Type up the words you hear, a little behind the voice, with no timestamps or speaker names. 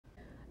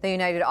The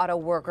United Auto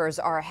Workers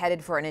are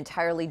headed for an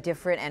entirely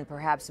different and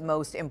perhaps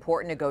most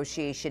important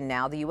negotiation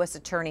now. The U.S.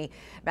 Attorney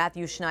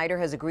Matthew Schneider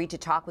has agreed to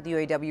talk with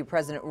UAW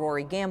President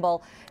Rory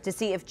Gamble to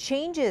see if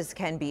changes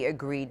can be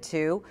agreed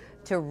to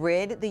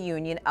rid the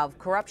union of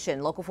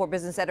corruption. Local 4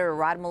 business editor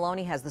Rod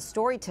Maloney has the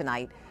story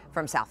tonight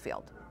from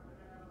Southfield.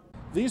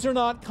 These are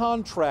not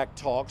contract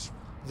talks.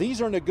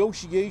 These are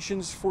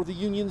negotiations for the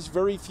union's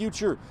very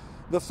future.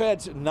 The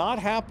Fed's not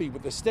happy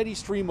with the steady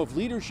stream of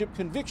leadership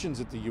convictions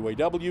at the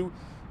UAW,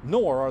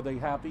 nor are they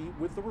happy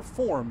with the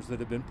reforms that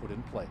have been put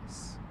in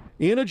place.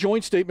 In a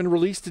joint statement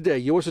released today,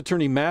 U.S.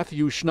 Attorney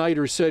Matthew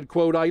Schneider said,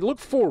 quote, "I look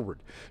forward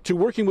to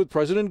working with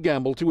President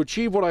Gamble to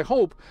achieve what I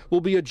hope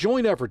will be a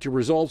joint effort to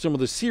resolve some of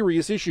the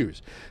serious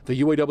issues. The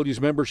UAW's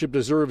membership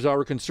deserves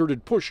our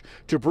concerted push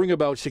to bring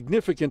about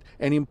significant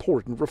and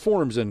important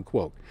reforms," end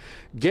quote.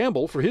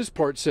 Gamble, for his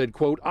part, said,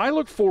 quote, "I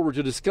look forward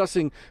to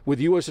discussing with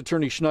U.S.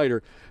 Attorney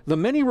Schneider the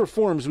many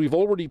reforms we've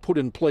already put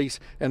in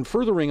place and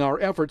furthering our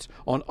efforts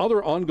on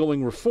other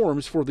ongoing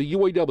reforms for the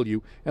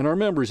UAW and our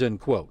members," end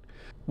quote.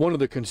 One of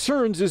the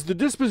concerns is the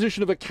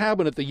disposition of a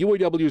cabin at the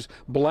UAW's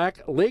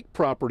Black Lake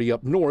property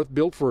up north,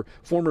 built for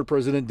former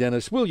President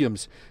Dennis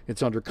Williams.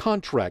 It's under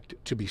contract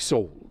to be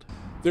sold.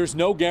 There's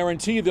no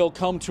guarantee they'll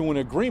come to an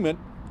agreement.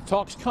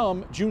 Talks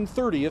come June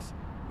 30th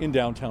in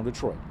downtown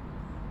Detroit.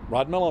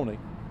 Rod Maloney,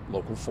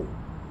 Local 4.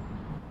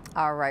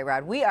 All right,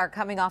 Rod, we are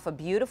coming off a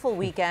beautiful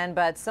weekend,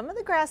 but some of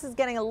the grass is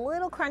getting a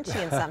little crunchy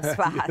in some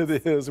spots.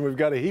 It is, and we've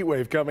got a heat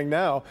wave coming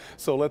now,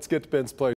 so let's get to Ben's place.